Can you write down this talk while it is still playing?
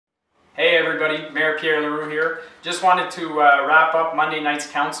Hey everybody, Mayor Pierre Leroux here. Just wanted to wrap up Monday night's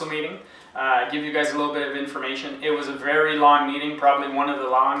council meeting, give you guys a little bit of information. It was a very long meeting, probably one of the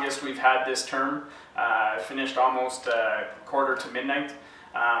longest we've had this term. Finished almost quarter to midnight.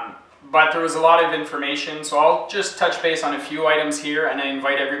 But there was a lot of information, so I'll just touch base on a few items here, and I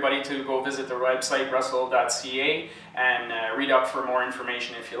invite everybody to go visit the website russell.ca and read up for more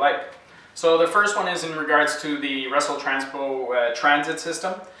information if you like. So the first one is in regards to the Russell Transpo transit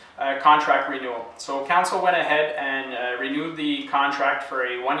system. Contract renewal. So council went ahead and renewed the contract for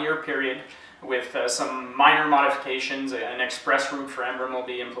a one-year period with some minor modifications. An express route for Emblem will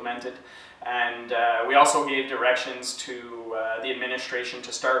be implemented, and we also gave directions to the administration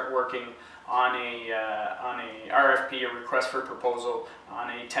to start working on a RFP, a request for proposal,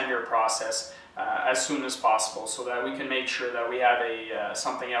 on a tender process as soon as possible, so that we can make sure that we have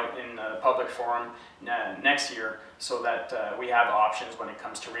something out in the public forum next year, so that we have options when it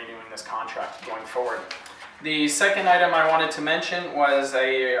comes to renewing this contract going forward. The second item I wanted to mention was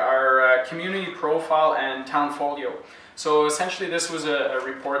our community profile and Townfolio. So essentially this was a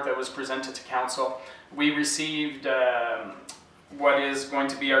report that was presented to council. We received what is going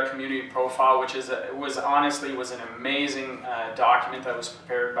to be our community profile, which was honestly an amazing document that was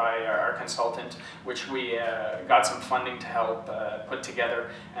prepared by our consultant, which we got some funding to help put together,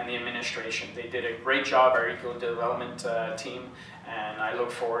 and the administration. They did a great job, our eco development team, and I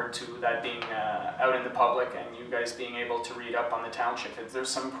look forward to that being out in the public and you guys being able to read up on the township.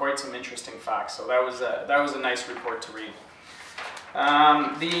 There's quite some interesting facts, so that was a nice report to read.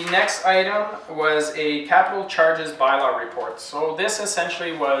 The next item was a capital charges bylaw report. So this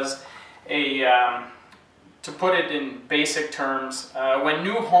essentially was to put it in basic terms, when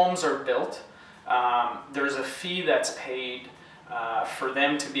new homes are built, there's a fee that's paid for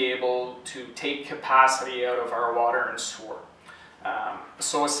them to be able to take capacity out of our water and sewer.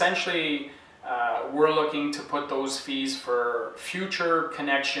 So essentially, we're looking to put those fees for future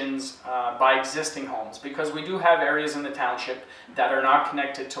connections by existing homes, because we do have areas in the township that are not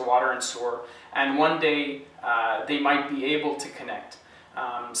connected to water and sewer, and one day they might be able to connect.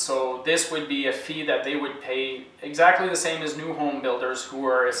 So this would be a fee that they would pay exactly the same as new home builders, who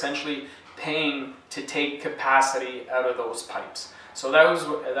are essentially paying to take capacity out of those pipes. So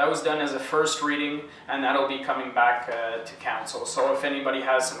that was done as a first reading, and that'll be coming back to council. So if anybody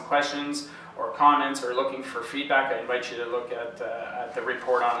has some questions or comments or looking for feedback, I invite you to look at the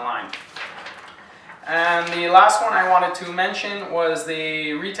report online. And the last one I wanted to mention was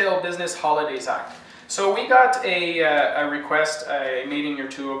the Retail Business Holidays Act. So we got a request a meeting or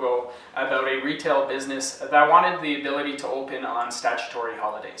two ago about a retail business that wanted the ability to open on statutory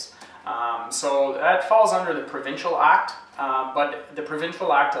holidays. So that falls under the Provincial Act, but the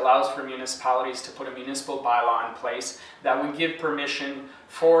Provincial Act allows for municipalities to put a municipal bylaw in place that would give permission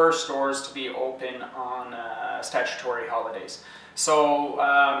for stores to be open on statutory holidays. So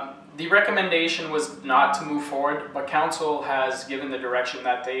the recommendation was not to move forward, but council has given the direction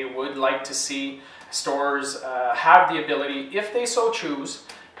that they would like to see stores have the ability, if they so choose,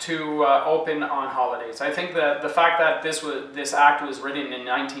 to open on holidays. I think that the fact that this act was written in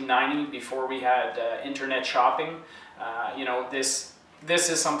 1990, before we had internet shopping, you know, this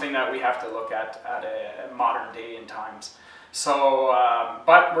is something that we have to look at a modern day in times. So,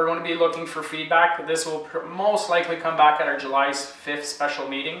 but we're going to be looking for feedback. This will most likely come back at our July 5th special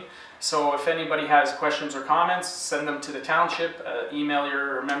meeting. So if anybody has questions or comments, send them to the township, email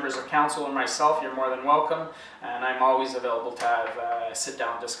your members of council or myself. You're more than welcome, and I'm always available to have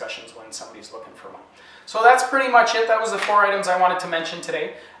sit-down discussions when somebody's looking for one. So that's pretty much it. That was the 4 items I wanted to mention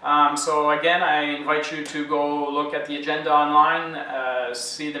today. So again, I invite you to go look at the agenda online,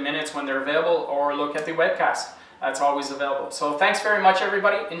 see the minutes when they're available, or look at the webcast. That's always available. So thanks very much,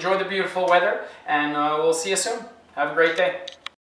 everybody. Enjoy the beautiful weather, and we'll see you soon. Have a great day.